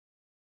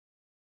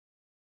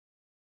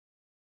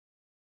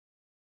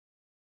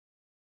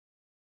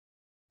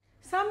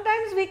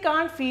Sometimes we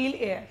can't feel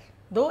air,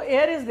 though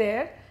air is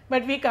there,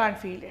 but we can't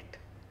feel it.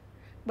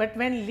 But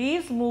when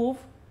leaves move,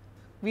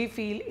 we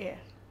feel air.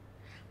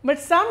 But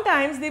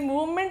sometimes the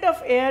movement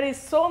of air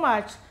is so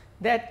much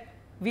that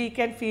we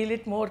can feel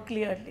it more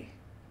clearly.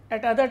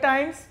 At other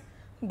times,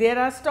 there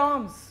are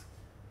storms,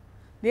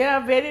 there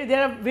are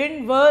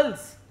wind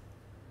whirls.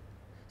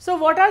 So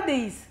what are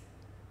these?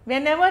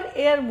 Whenever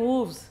air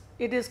moves,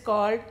 it is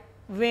called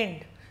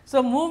wind.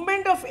 So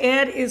movement of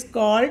air is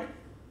called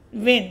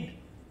wind.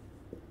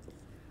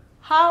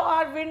 How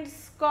are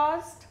winds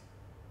caused?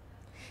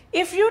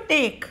 If you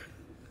take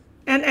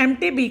an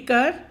empty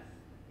beaker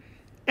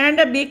and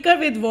a beaker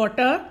with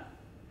water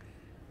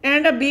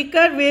and a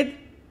beaker with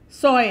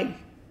soil,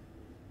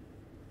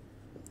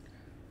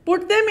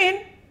 put them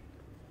in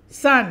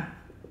sun,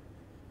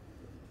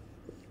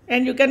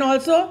 and you can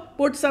also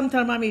put some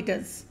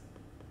thermometers,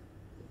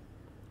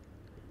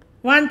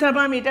 one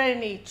thermometer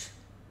in each,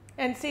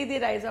 and see the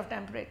rise of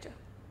temperature.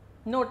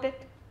 Note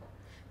it.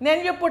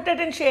 Then you put it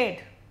in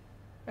shade,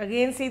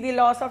 again see the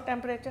loss of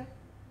temperature.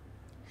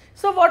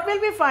 So what will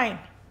we find?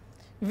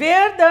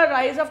 Where the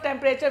rise of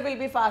temperature will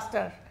be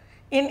faster?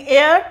 In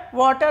air,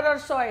 water or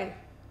soil?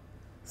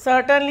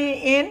 Certainly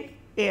in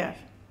air.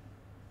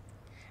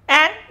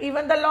 And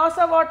even the loss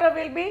of water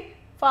will be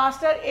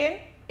faster in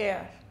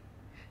air.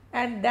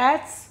 And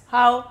that's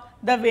how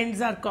the winds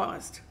are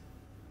caused.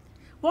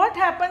 What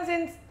happens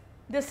in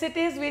the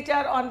cities which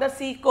are on the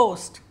sea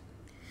coast?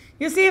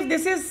 You see, if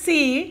this is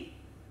sea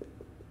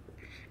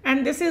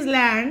and this is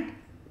land,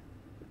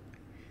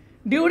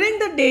 during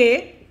the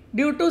day,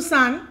 due to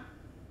sun,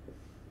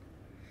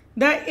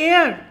 the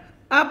air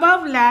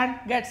above land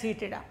gets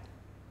heated up.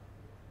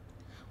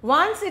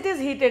 Once it is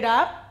heated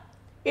up,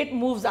 it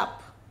moves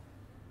up.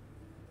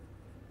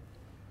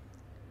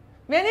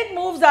 When it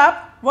moves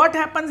up, what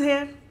happens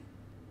here?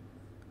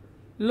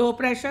 Low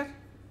pressure.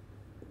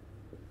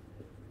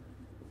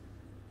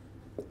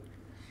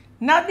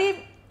 Now the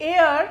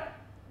air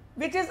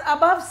which is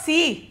above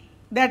sea,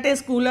 that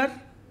is cooler,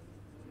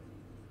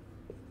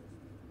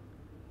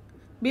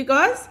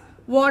 because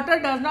water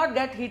does not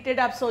get heated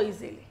up so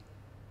easily.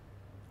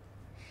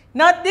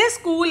 Now this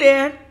cool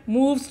air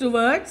moves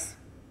towards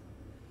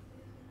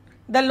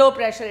the low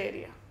pressure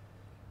area.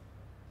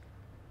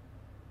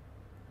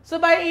 So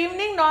by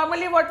evening,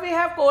 normally what we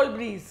have? Cold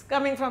breeze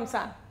coming from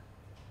sun.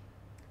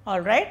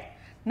 Alright.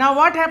 Now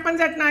what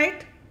happens at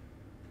night?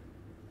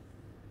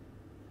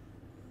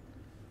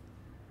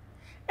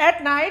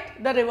 At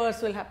night the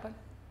reverse will happen.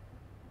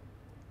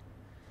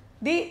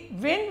 The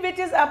wind which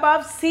is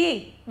above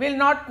sea will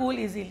not cool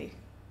easily,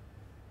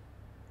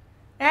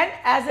 and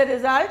as a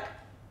result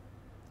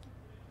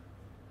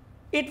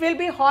it will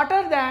be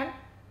hotter than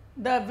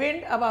the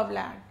wind above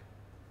land.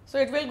 So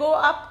it will go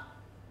up,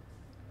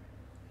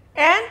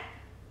 and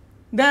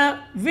the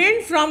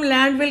wind from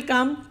land will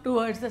come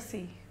towards the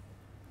sea.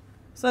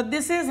 So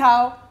this is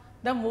how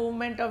the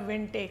movement of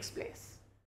wind takes place.